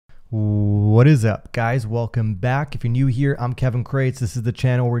What is up, guys? Welcome back. If you're new here, I'm Kevin Crates. This is the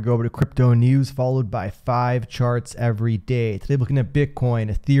channel where we go over to crypto news followed by 5 charts every day. Today, looking at Bitcoin,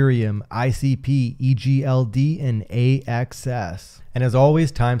 Ethereum, ICP, EGLD, and AXS. And as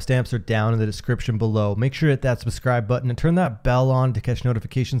always, timestamps are down in the description below. Make sure to hit that subscribe button and turn that bell on to catch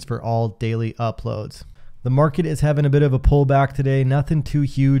notifications for all daily uploads. The market is having a bit of a pullback today. Nothing too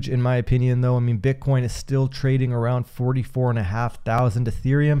huge in my opinion though. I mean, Bitcoin is still trading around 44,500.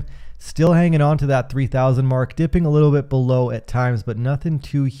 Ethereum still hanging on to that 3,000 mark, dipping a little bit below at times, but nothing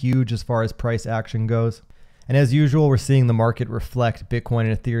too huge as far as price action goes. And as usual, we're seeing the market reflect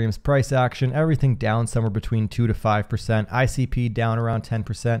Bitcoin and Ethereum's price action, everything down somewhere between 2 to 5%, ICP down around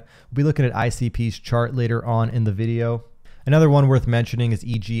 10%. We'll be looking at ICP's chart later on in the video. Another one worth mentioning is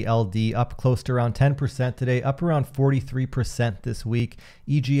EGLD, up close to around 10% today, up around 43% this week.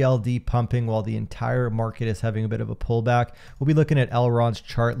 EGLD pumping while the entire market is having a bit of a pullback. We'll be looking at Elrond's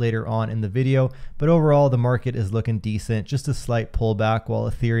chart later on in the video, but overall the market is looking decent, just a slight pullback while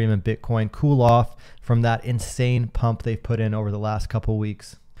Ethereum and Bitcoin cool off from that insane pump they've put in over the last couple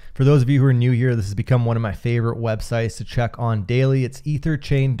weeks. For those of you who are new here, this has become one of my favorite websites to check on daily. It's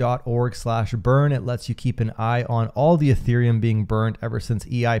etherchain.org/burn. It lets you keep an eye on all the Ethereum being burned ever since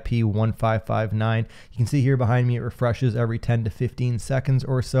EIP 1559. You can see here behind me, it refreshes every 10 to 15 seconds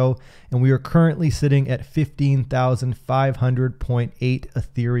or so. And we are currently sitting at 15,500.8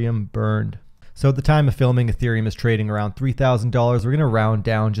 Ethereum burned. So at the time of filming, Ethereum is trading around $3,000. We're going to round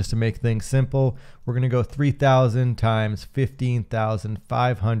down just to make things simple. We're going to go 3,000 times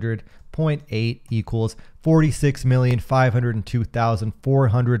 15,500.8 equals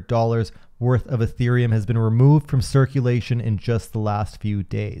 $46,502,400 worth of Ethereum has been removed from circulation in just the last few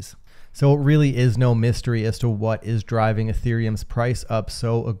days. So it really is no mystery as to what is driving Ethereum's price up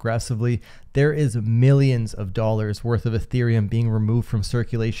so aggressively. There is millions of dollars worth of Ethereum being removed from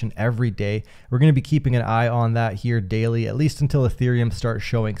circulation every day. We're going to be keeping an eye on that here daily, at least until Ethereum starts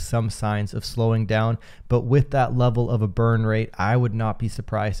showing some signs of slowing down. But with that level of a burn rate, I would not be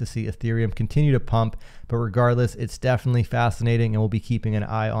surprised to see Ethereum continue to pump. But regardless, it's definitely fascinating, and we'll be keeping an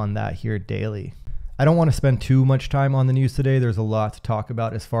eye on that here daily. I don't want to spend too much time on the news today. There's a lot to talk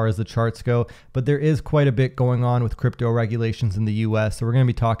about as far as the charts go, but there is quite a bit going on with crypto regulations in the US. So we're going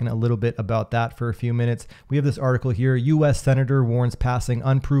to be talking a little bit about that for a few minutes. We have this article here. US Senator warns passing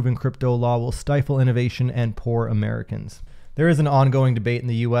unproven crypto law will stifle innovation and poor Americans. There is an ongoing debate in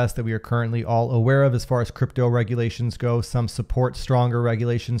the US that we are currently all aware of as far as crypto regulations go. Some support stronger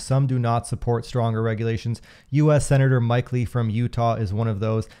regulations, some do not support stronger regulations. US Senator Mike Lee from Utah is one of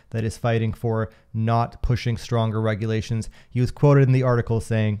those that is fighting for not pushing stronger regulations. He was quoted in the article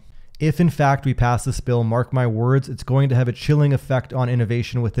saying, "If in fact we pass this bill, mark my words, it's going to have a chilling effect on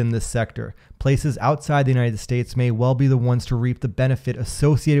innovation within this sector. Places outside the United States may well be the ones to reap the benefit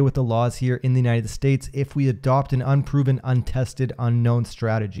associated with the laws here in the United States if we adopt an unproven, untested, unknown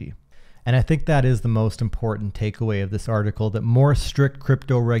strategy." And I think that is the most important takeaway of this article, that more strict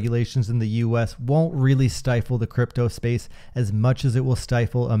crypto regulations in the US won't really stifle the crypto space as much as it will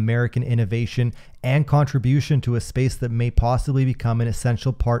stifle American innovation and contribution to a space that may possibly become an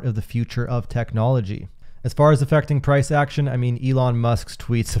essential part of the future of technology. As far as affecting price action, I mean, Elon Musk's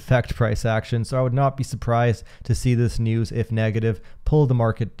tweets affect price action, so I would not be surprised to see this news, if negative, pull the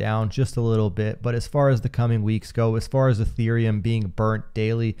market down just a little bit. But as far as the coming weeks go, as far as Ethereum being burnt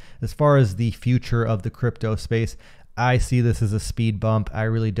daily, as far as the future of the crypto space, I see this as a speed bump. I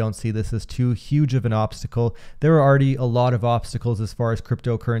really don't see this as too huge of an obstacle. There are already a lot of obstacles as far as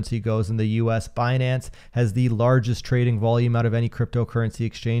cryptocurrency goes in the US. Binance has the largest trading volume out of any cryptocurrency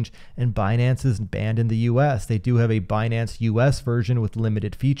exchange, and Binance is banned in the US. They do have a Binance US version with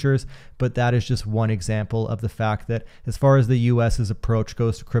limited features, but that is just one example of the fact that as far as the US's approach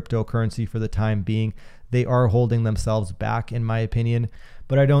goes to cryptocurrency for the time being, they are holding themselves back, in my opinion.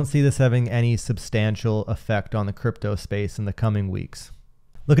 But I don't see this having any substantial effect on the crypto space in the coming weeks.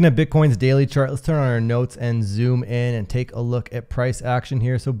 Looking at Bitcoin's daily chart, let's turn on our notes and zoom in and take a look at price action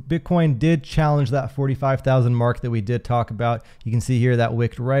here. So Bitcoin did challenge that 45,000 mark that we did talk about. You can see here that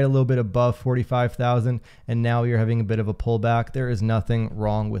wicked right a little bit above 45,000, and now you're having a bit of a pullback. There is nothing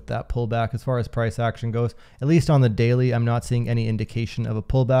wrong with that pullback as far as price action goes. At least on the daily, I'm not seeing any indication of a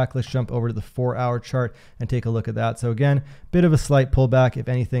pullback. Let's jump over to the 4-hour chart and take a look at that. So again, bit of a slight pullback. If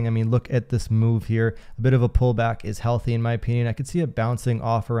anything, I mean, look at this move here. A bit of a pullback is healthy in my opinion. I could see it bouncing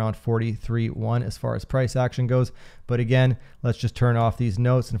off around 43.1 as far as price action goes. But again, let's just turn off these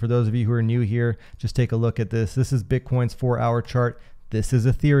notes. And for those of you who are new here, just take a look at this. This is Bitcoin's 4-hour chart. This is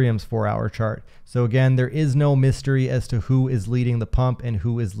Ethereum's 4-hour chart. So again, there is no mystery as to who is leading the pump and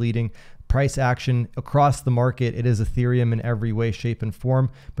who is leading price action across the market, it is Ethereum in every way, shape, and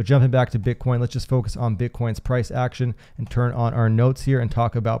form. But jumping back to Bitcoin, let's just focus on Bitcoin's price action and turn on our notes here and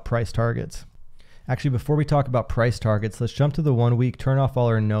talk about price targets. Actually, before we talk about price targets, let's jump to the 1 week, turn off all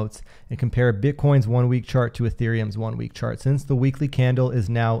our notes, and compare Bitcoin's 1 week chart to Ethereum's 1 week chart, since the weekly candle is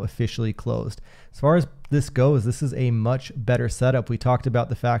now officially closed. As far as this goes, this is a much better setup. We talked about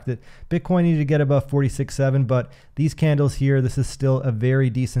the fact that Bitcoin needed to get above 46.7, but these candles here, this is still a very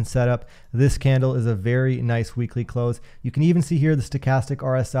decent setup. This candle is a very nice weekly close. You can even see here the stochastic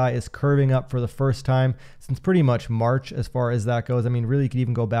RSI is curving up for the first time since pretty much March as far as that goes. I mean, really, you could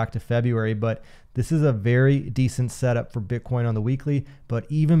even go back to February, but this is a very decent setup for Bitcoin on the weekly, but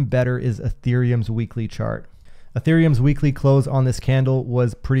even better is Ethereum's weekly chart. Ethereum's weekly close on this candle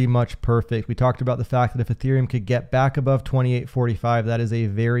was pretty much perfect. We talked about the fact that if Ethereum could get back above 28.45, that is a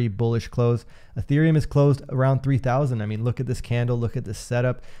very bullish close. Ethereum is closed around 3,000. I mean, look at this candle, look at this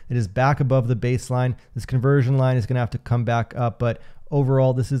setup. It is back above the baseline. This conversion line is going to have to come back up, but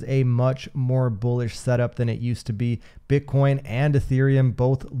overall, this is a much more bullish setup than it used to be. Bitcoin and Ethereum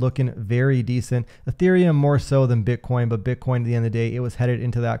both looking very decent. Ethereum more so than Bitcoin, but Bitcoin at the end of the day, it was headed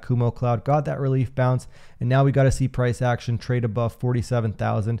into that Kumo cloud, got that relief bounce, and now we got to see price action trade above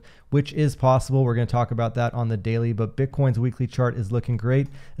 47,000, which is possible. We're going to talk about that on the daily, but Bitcoin's weekly chart is looking great.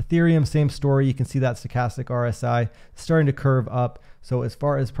 Ethereum, same story. You can see that stochastic RSI starting to curve up. So as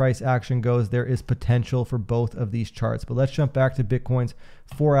far as price action goes, there is potential for both of these charts. But let's jump back to Bitcoin's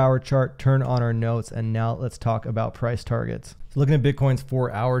 4-hour chart, turn on our notes, and now let's talk about price targets. So looking at Bitcoin's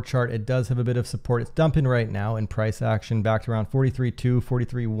 4-hour chart, it does have a bit of support. It's dumping right now in price action back to around 43.2,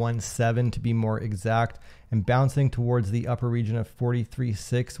 43.17 to be more exact, and bouncing towards the upper region of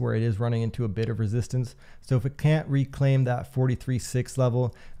 43.6 where it is running into a bit of resistance. So if it can't reclaim that 43.6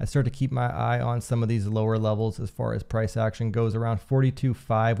 level, I start to keep my eye on some of these lower levels as far as price action goes. Around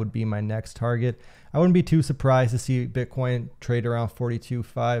 42.5 would be my next target. I wouldn't be too surprised to see Bitcoin trade around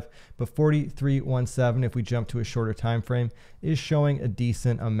 42.5, but 43.17, if we jump to a shorter time frame, is showing a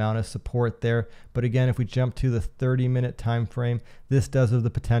decent amount of support there. But again, if we jump to the 30-minute time frame, this does have the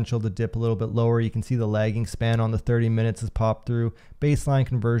potential to dip a little bit lower. You can see the lagging span on the 30 minutes has popped through. Baseline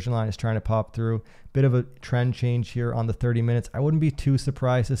conversion line is trying to pop through. Bit of a trend change here on the 30 minutes. I wouldn't be too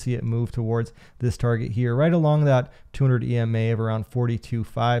surprised to see it move towards this target here, right along that 200 EMA of around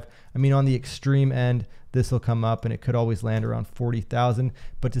 42.5. I mean, on the extreme end, this will come up and it could always land around 40,000.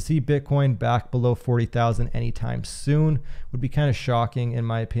 But to see Bitcoin back below 40,000 anytime soon would be kind of shocking in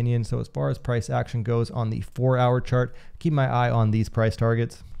my opinion. So as far as price action goes on the 4-hour chart, keep my eye on these price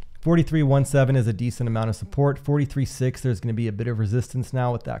targets. 43.17 is a decent amount of support. 43.6, there's going to be a bit of resistance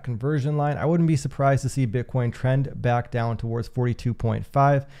now with that conversion line. I wouldn't be surprised to see Bitcoin trend back down towards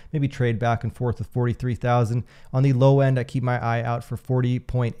 42.5, maybe trade back and forth with 43,000. On the low end, I keep my eye out for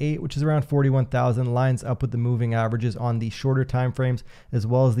 40.8, which is around 41,000, lines up with the moving averages on the shorter time frames, as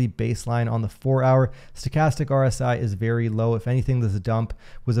well as the baseline on the 4-hour. Stochastic RSI is very low. If anything, this dump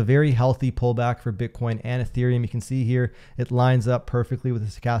was a very healthy pullback for Bitcoin and Ethereum. You can see here, it lines up perfectly with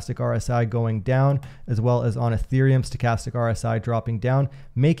the stochastic RSI going down, as well as on Ethereum, stochastic RSI dropping down,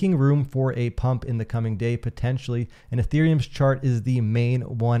 making room for a pump in the coming day potentially. And Ethereum's chart is the main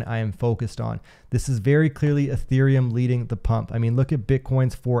one I am focused on. This is very clearly Ethereum leading the pump. I mean, look at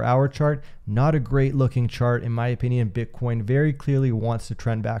Bitcoin's 4-hour chart. Not a great looking chart in my opinion. Bitcoin very clearly wants to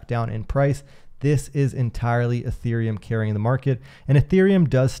trend back down in price. This is entirely Ethereum carrying the market, and Ethereum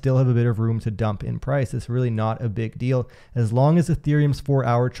does still have a bit of room to dump in price. It's really not a big deal. As long as Ethereum's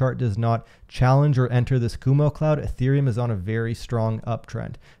 4-hour chart does not challenge or enter this Kumo cloud, Ethereum is on a very strong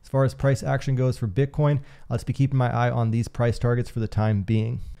uptrend. As far as price action goes for Bitcoin, let's be keeping my eye on these price targets for the time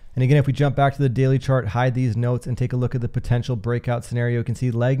being. And again, if we jump back to the daily chart, hide these notes and take a look at the potential breakout scenario, you can see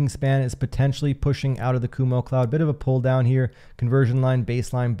lagging span is potentially pushing out of the Kumo cloud. Bit of a pull down here, conversion line,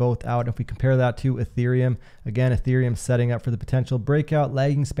 baseline, both out. If we compare that to Ethereum, again, Ethereum setting up for the potential breakout.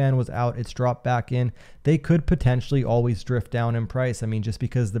 Lagging span was out, it's dropped back in. They could potentially always drift down in price. I mean, just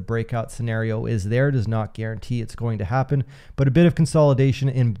because the breakout scenario is there does not guarantee it's going to happen, but a bit of consolidation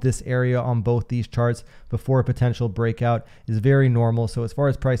in this area on both these charts before a potential breakout is very normal. So as far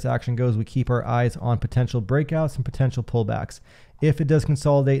as price action goes, we keep our eyes on potential breakouts and potential pullbacks. If it does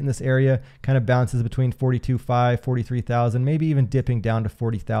consolidate in this area, kind of bounces between 42.5, 43,000, maybe even dipping down to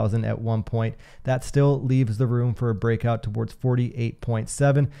 40,000 at one point, that still leaves the room for a breakout towards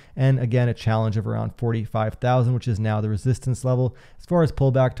 48.7, and again, a challenge of around 45,000, which is now the resistance level. As far as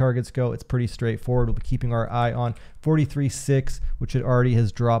pullback targets go, it's pretty straightforward. We'll be keeping our eye on 43.6, which it already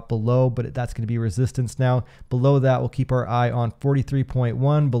has dropped below, but that's going to be resistance now. Below that, we'll keep our eye on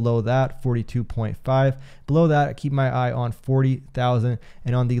 43.1. Below that, 42.5. Below that, I keep my eye on 43. 28,000,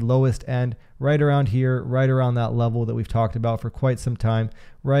 and on the lowest end, right around here, right around that level that we've talked about for quite some time,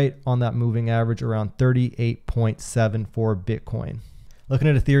 right on that moving average around 38.7 for Bitcoin. Looking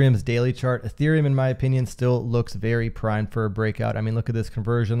at Ethereum's daily chart, Ethereum, in my opinion, still looks very primed for a breakout. I mean, look at this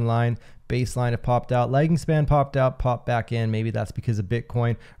conversion line. Baseline have popped out. Lagging span popped out, popped back in. Maybe that's because of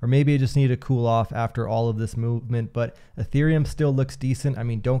Bitcoin, or maybe it just needed to cool off after all of this movement. But Ethereum still looks decent. I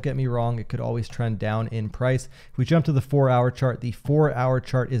mean, don't get me wrong. It could always trend down in price. If we jump to the 4-hour chart, the 4-hour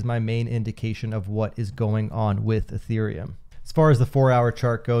chart is my main indication of what is going on with Ethereum. As far as the 4-hour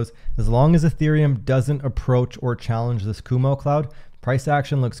chart goes, as long as Ethereum doesn't approach or challenge this Kumo cloud, price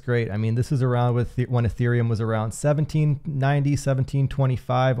action looks great. I mean, this is around when Ethereum was around 1790,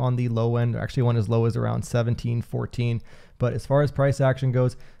 1725 on the low end. Actually, went as low as around 1714. But as far as price action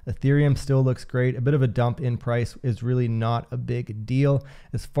goes, Ethereum still looks great. A bit of a dump in price is really not a big deal.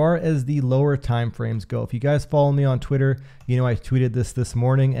 As far as the lower time frames go, if you guys follow me on Twitter, you know I tweeted this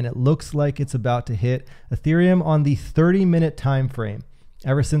morning, and it looks like it's about to hit. Ethereum on the 30-minute time frame,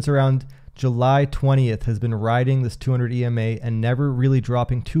 ever since around July 20th, has been riding this 200 EMA and never really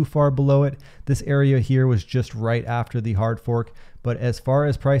dropping too far below it. This area here was just right after the hard fork. But as far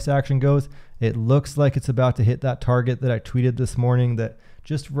as price action goes, it looks like it's about to hit that target that I tweeted this morning, that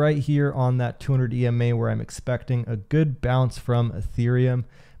just right here on that 200 EMA, where I'm expecting a good bounce from Ethereum.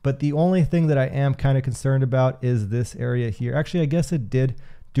 But the only thing that I am kind of concerned about is this area here. Actually, I guess it did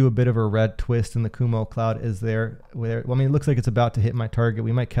do a bit of a red twist in the Kumo cloud. Is there, well, I mean, it looks like it's about to hit my target.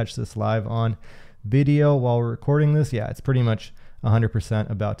 We might catch this live on video while we're recording this. Yeah, it's pretty much 100%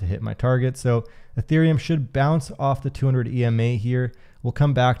 about to hit my target. So Ethereum should bounce off the 200 EMA here. We'll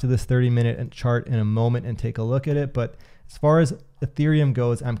come back to this 30-minute chart in a moment and take a look at it. But as far as Ethereum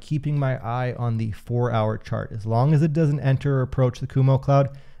goes, I'm keeping my eye on the 4-hour chart. As long as it doesn't enter or approach the Kumo cloud,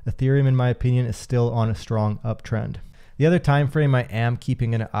 Ethereum, in my opinion, is still on a strong uptrend. The other time frame I am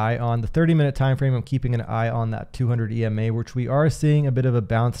keeping an eye on, the 30-minute time frame, I'm keeping an eye on that 200 EMA, which we are seeing a bit of a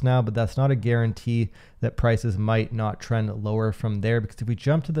bounce now, but that's not a guarantee that prices might not trend lower from there, because if we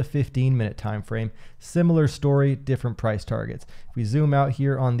jump to the 15-minute time frame, similar story, different price targets. If we zoom out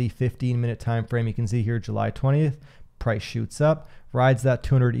here on the 15-minute time frame, you can see here July 20th, price shoots up, rides that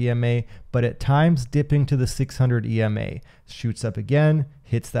 200 EMA, but at times dipping to the 600 EMA, shoots up again,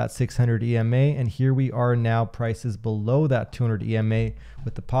 hits that 600 EMA, and here we are now, prices below that 200 EMA,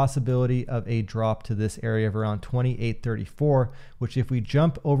 with the possibility of a drop to this area of around 28.34, which, if we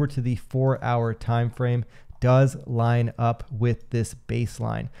jump over to the 4-hour time frame, does line up with this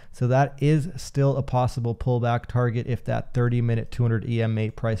baseline. So that is still a possible pullback target if that 30-minute 200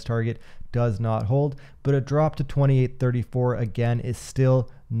 EMA price target does not hold. But a drop to 28.34 again is still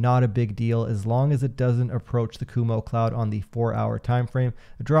not a big deal as long as it doesn't approach the Kumo cloud on the 4-hour time frame.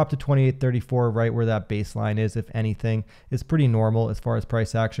 A drop to 28.34, right where that baseline is, if anything, is pretty normal as far as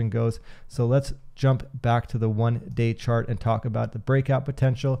price action goes. So let's jump back to the 1-day chart and talk about the breakout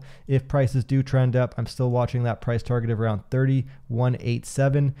potential. If prices do trend up, I'm still watching that price target of around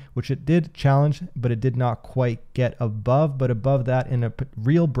 31.87, which it did challenge, but it did not quite get above. But above that, in a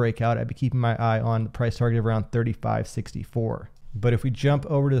real breakout, I'd be keeping my eye on the price target of around 35.64. But if we jump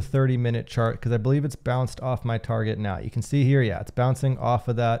over to the 30-minute chart, because I believe it's bounced off my target now, you can see here, yeah, it's bouncing off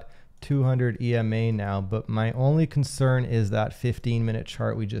of that 200 EMA now. But my only concern is that 15-minute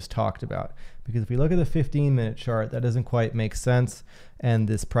chart we just talked about, because if we look at the 15-minute chart, that doesn't quite make sense, and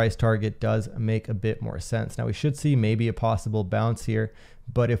this price target does make a bit more sense. Now we should see maybe a possible bounce here,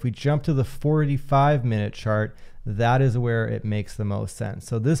 but if we jump to the 45-minute chart, that is where it makes the most sense.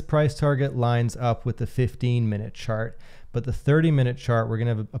 So this price target lines up with the 15-minute chart, but the 30-minute chart, we're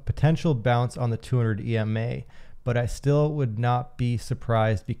gonna have a potential bounce on the 200 EMA, but I still would not be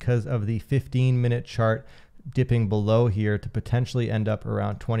surprised because of the 15-minute chart dipping below here to potentially end up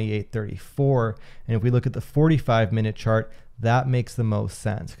around 28.34. And if we look at the 45-minute chart, that makes the most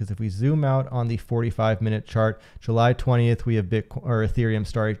sense, because if we zoom out on the 45-minute chart, July 20th, we have Ethereum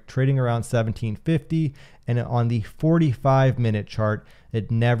started trading around 1750, and on the 45-minute chart,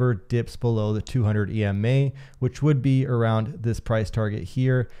 it never dips below the 200 EMA, which would be around this price target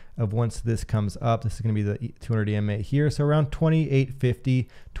here of, once this comes up, this is going to be the 200 EMA here, so around 28.50,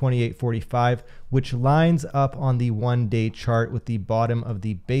 28.45, which lines up on the 1-day chart with the bottom of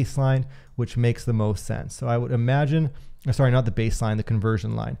the baseline, which makes the most sense. So I would imagine, sorry, not the baseline, the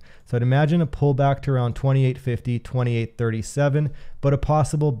conversion line. So I'd imagine a pullback to around 28.50, 28.37, but a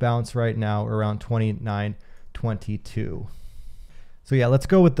possible bounce right now around 29.22. So yeah, let's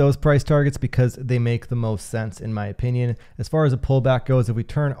go with those price targets because they make the most sense in my opinion. As far as a pullback goes, if we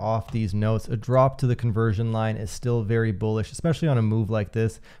turn off these notes, a drop to the conversion line is still very bullish, especially on a move like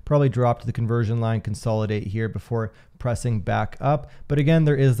this. Probably drop to the conversion line, consolidate here before pressing back up. But again,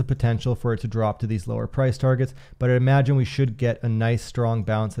 there is the potential for it to drop to these lower price targets. But I imagine we should get a nice strong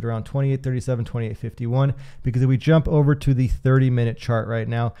bounce at around 28.37, 28.51, because if we jump over to the 30-minute chart right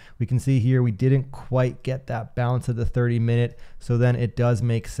now, we can see here we didn't quite get that bounce at the 30-minute. So then it does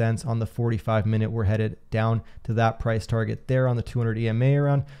make sense on the 45-minute. We're headed down to that price target there on the 200 EMA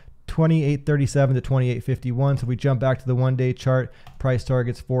around 28.37 to 28.51. So if we jump back to the 1-day chart, price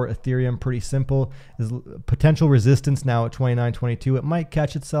targets for Ethereum, pretty simple. Is potential resistance now at 29.22. It might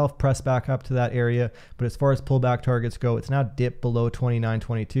catch itself, press back up to that area, but as far as pullback targets go, it's now dipped below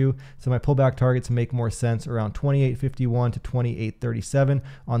 29.22. So my pullback targets make more sense around 28.51 to 28.37.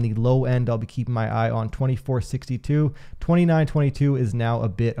 On the low end, I'll be keeping my eye on 24.62. 29.22 is now a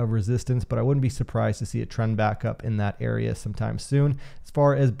bit of resistance, but I wouldn't be surprised to see it trend back up in that area sometime soon. As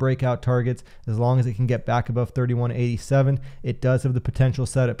far as breakout targets, as long as it can get back above 31.87, it does have the potential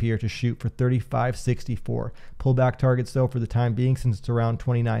setup here to shoot for 35.64. Pullback targets though for the time being, since it's around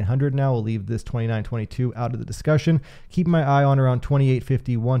 2900 now, we'll leave this 29.22 out of the discussion. Keep my eye on around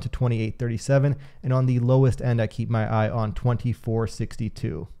 28.51 to 28.37, and on the lowest end I keep my eye on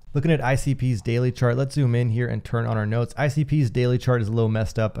 24.62. Looking at ICP's daily chart, let's zoom in here and turn on our notes. ICP's daily chart is a little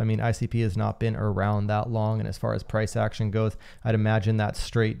messed up. I mean, ICP has not been around that long, and as far as price action goes, I'd imagine that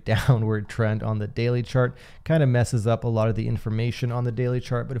straight downward trend on the daily chart kind of messes up a lot of the information on the daily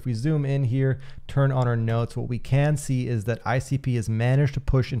chart. But if we zoom in here, turn on our notes, what we can see is that ICP has managed to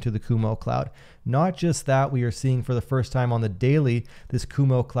push into the Kumo cloud. Not just that, we are seeing for the first time on the daily this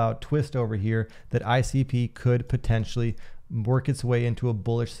Kumo cloud twist over here that ICP could potentially work its way into a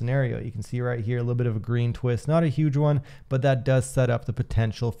bullish scenario. You can see right here a little bit of a green twist, not a huge one, but that does set up the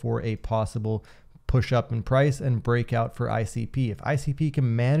potential for a possible push up in price and breakout for ICP. If ICP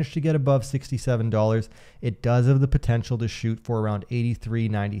can manage to get above $67, it does have the potential to shoot for around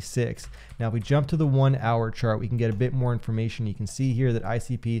 83.96. Now, if we jump to the 1 hour chart, we can get a bit more information. You can see here that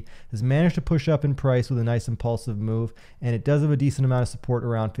ICP has managed to push up in price with a nice impulsive move, and it does have a decent amount of support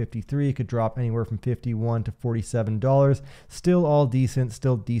around 53. It could drop anywhere from $51 to $47. Still all decent,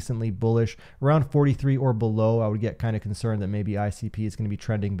 still decently bullish. Around 43 or below, I would get kind of concerned that maybe ICP is going to be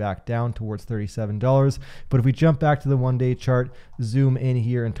trending back down towards $37. But if we jump back to the 1-day chart, zoom in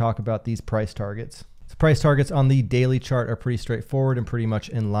here and talk about these price targets. So price targets on the daily chart are pretty straightforward and pretty much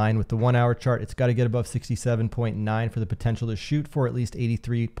in line with the 1 hour chart. It's got to get above 67.9 for the potential to shoot for at least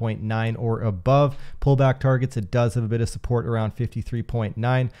 83.9 or above. Pullback targets, it does have a bit of support around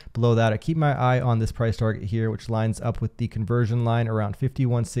 53.9. Below that, I keep my eye on this price target here, which lines up with the conversion line around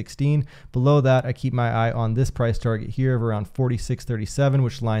 51.16. Below that, I keep my eye on this price target here of around 46.37,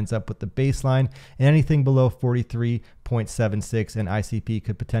 which lines up with the baseline, and anything below 43.76 and ICP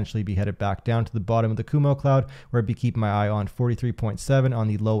could potentially be headed back down to the bottom of the Kumo cloud, where I'd be keeping my eye on 43.7, on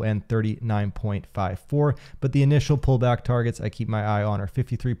the low end 39.54. But the initial pullback targets I keep my eye on are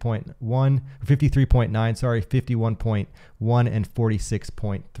 53.9, 51.1 and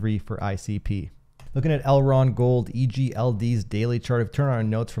 46.3 for ICP. Looking at Elrond Gold, EGLD's daily chart. If we turn on our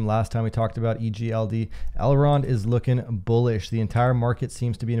notes from last time we talked about EGLD, Elrond is looking bullish. The entire market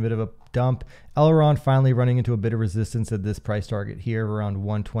seems to be in a bit of a dump. Elrond finally running into a bit of resistance at this price target here around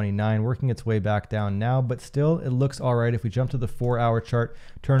 129, working its way back down now, but still it looks all right. If we jump to the 4 hour chart,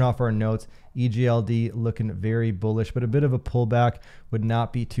 turn off our notes, EGLD looking very bullish, but a bit of a pullback would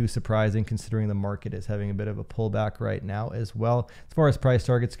not be too surprising considering the market is having a bit of a pullback right now as well. As far as price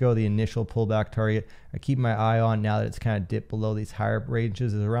targets go, the initial pullback target I keep my eye on now that it's kind of dipped below these higher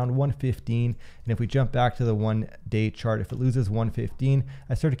ranges is around 115. And if we jump back to the 1-day chart, if it loses 115,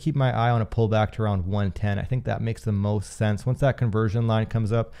 I start to keep my eye on a pullback to around 110. I think that makes the most sense. Once that conversion line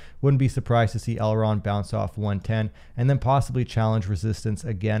comes up, wouldn't be surprised to see Elrond bounce off 110 and then possibly challenge resistance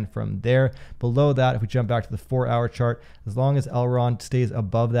again from there. Below that, if we jump back to the 4 hour chart, as long as Elrond stays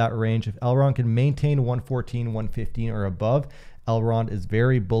above that range, if Elrond can maintain 114, 115 or above, Elrond is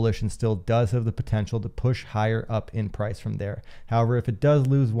very bullish and still does have the potential to push higher up in price from there. However, if it does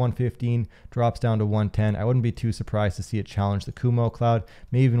lose 115, drops down to 110, I wouldn't be too surprised to see it challenge the Kumo cloud,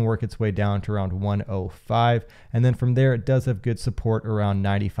 may even work its way down to around 105. And then from there, it does have good support around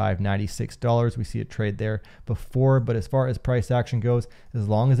 $95, $96. We see it trade there before, but as far as price action goes, as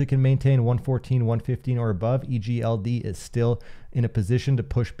long as it can maintain 114, 115 or above, EGLD is still in a position to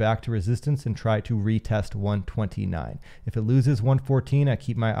push back to resistance and try to retest 129. If it loses 114, I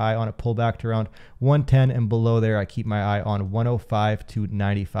keep my eye on a pullback to around 110, and below there I keep my eye on 105 to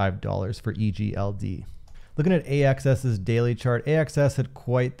 $95 for EGLD. Looking Looking at AXS's daily chart, AXS had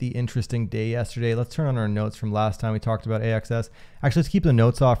quite the interesting day yesterday. Let's turn on our notes from last time we talked about AXS. Actually, let's keep the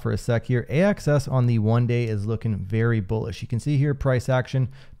notes off for a sec here. AXS on the 1 day is looking very bullish. You can see here price action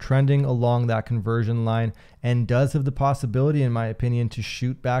trending along that conversion line and does have the possibility, in my opinion, to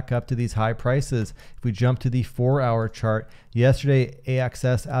shoot back up to these high prices. If we jump to the 4-hour chart, yesterday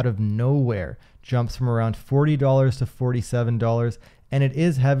AXS out of nowhere jumps from around $40 to $47, and it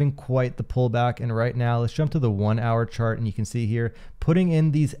is having quite the pullback. And right now, let's jump to the 1-hour chart, and you can see here putting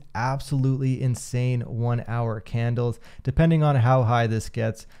in these absolutely insane 1-hour candles. Depending on how high this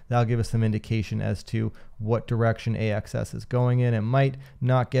gets, that'll give us some indication as to what direction AXS is going in. It might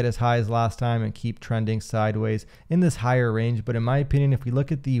not get as high as last time and keep trending sideways in this higher range, but in my opinion, if we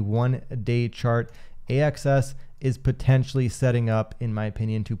look at the 1-day chart, AXS is potentially setting up, in my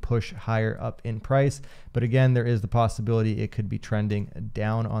opinion, to push higher up in price. But again, there is the possibility it could be trending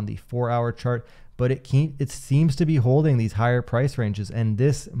down on the 4-hour chart, but it seems to be holding these higher price ranges. And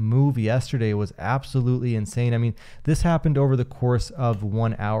this move yesterday was absolutely insane. I mean, this happened over the course of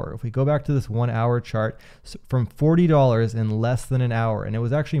 1 hour. If we go back to this 1-hour chart, from $40 in less than an hour, and it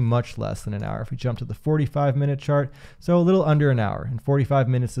was actually much less than an hour. If we jump to the 45-minute chart, so a little under an hour. In 45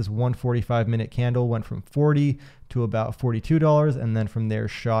 minutes, this one 45-minute candle went from 40 to about $42, and then from there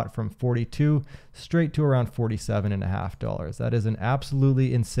shot from 42 straight to around $47.50. That is an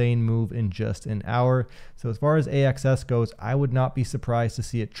absolutely insane move in just an hour. So as far as AXS goes, I would not be surprised to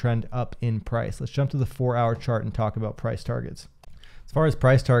see it trend up in price. Let's jump to the 4-hour chart and talk about price targets. As far as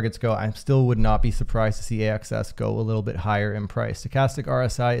price targets go, I still would not be surprised to see AXS go a little bit higher in price. Stochastic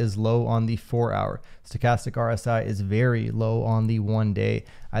RSI is low on the 4-hour. Stochastic RSI is very low on the 1 day.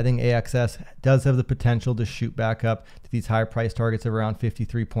 I think AXS does have the potential to shoot back up to these high price targets of around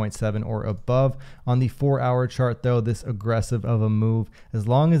 53.7 or above. On the 4-hour chart though, this aggressive of a move, as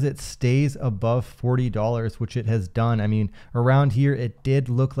long as it stays above $40, which it has done. I mean, around here, it did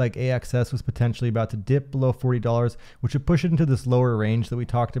look like AXS was potentially about to dip below $40, which would push it into this lower range that we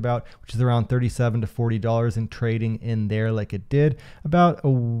talked about, which is around $37 to $40 and trading in there like it did about a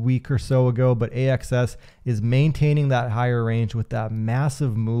week or so ago. But AXS is maintaining that higher range with that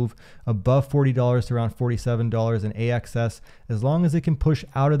massive move above $40 to around $47, and AXS, as long as it can push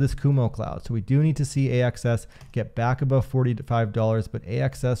out of this Kumo cloud. So we do need to see AXS get back above $45, but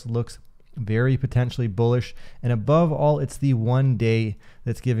AXS looks very potentially bullish. And above all, it's the 1 day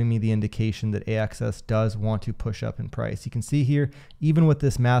that's giving me the indication that AXS does want to push up in price. You can see here, even with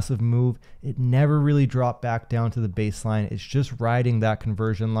this massive move, it never really dropped back down to the baseline. It's just riding that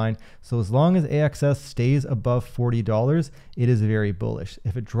conversion line. So as long as AXS stays above $40, it is very bullish.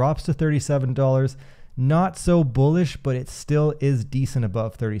 If it drops to $37, not so bullish, but it still is decent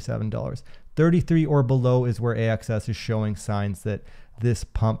above $37. 33 or below is where AXS is showing signs that this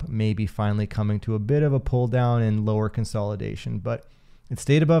pump may be finally coming to a bit of a pull down and lower consolidation. But it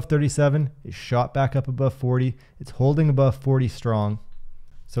stayed above 37, it shot back up above 40, it's holding above 40 strong.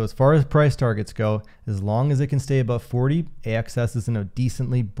 So as far as price targets go, as long as it can stay above 40, AXS is in a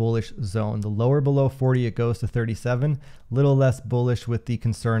decently bullish zone. The lower below 40, it goes to 37, little less bullish with the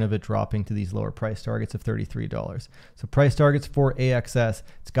concern of it dropping to these lower price targets of $33. So price targets for AXS,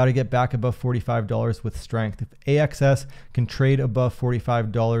 it's got to get back above $45 with strength. If AXS can trade above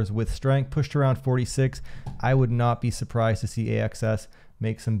 $45 with strength, pushed around 46, I would not be surprised to see AXS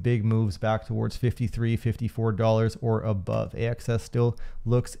make some big moves back towards $53, $54 or above. AXS still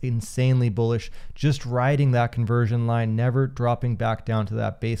looks insanely bullish, just riding that conversion line, never dropping back down to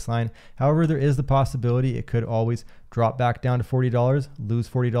that baseline. However, there is the possibility it could always drop back down to $40, lose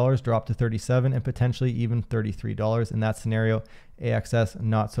 $40, drop to $37, and potentially even $33. In that scenario, AXS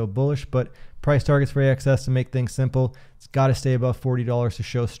not so bullish, but price targets for AXS, to make things simple, it's got to stay above $40 to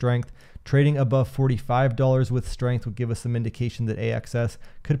show strength. Trading above $45 with strength would give us some indication that AXS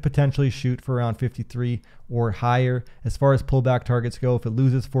could potentially shoot for around 53 or higher. As far as pullback targets go, if it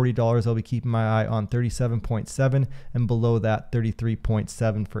loses $40, I'll be keeping my eye on 37.7 and below that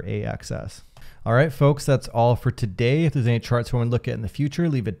 33.7 for AXS. All right, folks, that's all for today. If there's any charts you want to look at in the future,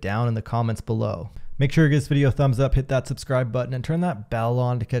 leave it down in the comments below. Make sure to give this video a thumbs up, hit that subscribe button, and turn that bell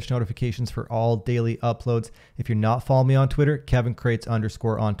on to catch notifications for all daily uploads. If you're not following me on Twitter, KevinCrates_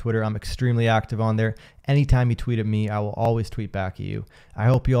 on Twitter. I'm extremely active on there. Anytime you tweet at me, I will always tweet back at you. I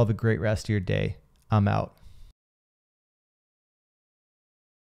hope you all have a great rest of your day. I'm out.